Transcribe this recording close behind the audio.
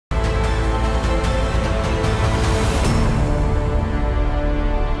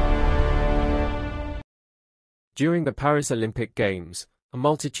During the Paris Olympic Games, a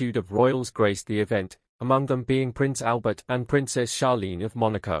multitude of royals graced the event, among them being Prince Albert and Princess Charlene of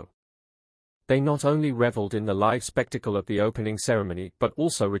Monaco. They not only reveled in the live spectacle of the opening ceremony but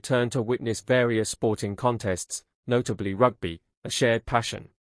also returned to witness various sporting contests, notably rugby, a shared passion.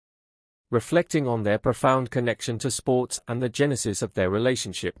 Reflecting on their profound connection to sports and the genesis of their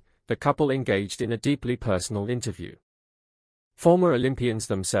relationship, the couple engaged in a deeply personal interview. Former Olympians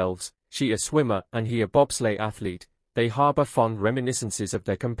themselves, she a swimmer and he a bobsleigh athlete, they harbor fond reminiscences of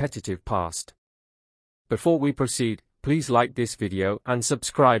their competitive past. Before we proceed, please like this video and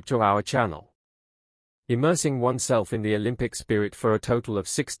subscribe to our channel. Immersing oneself in the Olympic spirit for a total of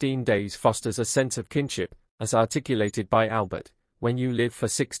 16 days fosters a sense of kinship, as articulated by Albert. When you live for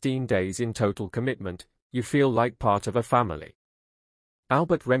 16 days in total commitment, you feel like part of a family.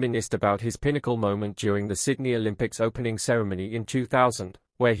 Albert reminisced about his pinnacle moment during the Sydney Olympics opening ceremony in 2000,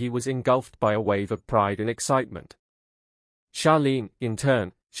 where he was engulfed by a wave of pride and excitement. Charlene, in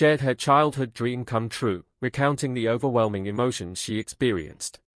turn, shared her childhood dream come true, recounting the overwhelming emotions she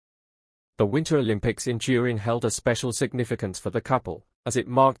experienced. The Winter Olympics in Turin held a special significance for the couple, as it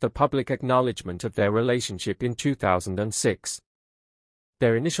marked the public acknowledgement of their relationship in 2006.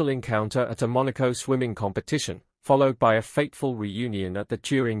 Their initial encounter at a Monaco swimming competition, followed by a fateful reunion at the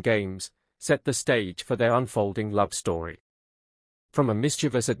Turin Games, set the stage for their unfolding love story. From a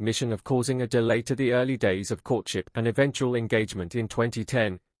mischievous admission of causing a delay to the early days of courtship and eventual engagement in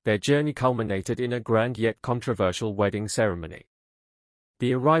 2010, their journey culminated in a grand yet controversial wedding ceremony.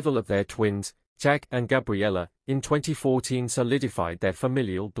 The arrival of their twins, Jack and Gabriella, in 2014 solidified their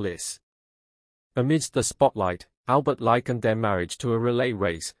familial bliss. Amidst the spotlight, Albert likened their marriage to a relay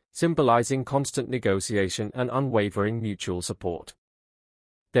race, symbolizing constant negotiation and unwavering mutual support.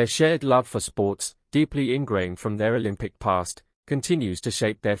 Their shared love for sports, deeply ingrained from their Olympic past, continues to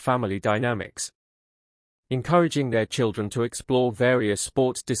shape their family dynamics. Encouraging their children to explore various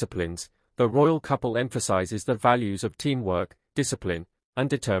sports disciplines, the royal couple emphasizes the values of teamwork, discipline, and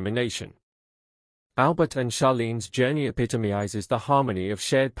determination. Albert and Charlene's journey epitomizes the harmony of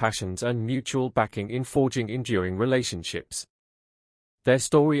shared passions and mutual backing in forging enduring relationships. Their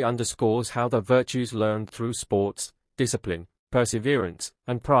story underscores how the virtues learned through sports, discipline, perseverance,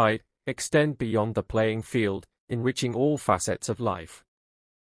 and pride extend beyond the playing field, enriching all facets of life.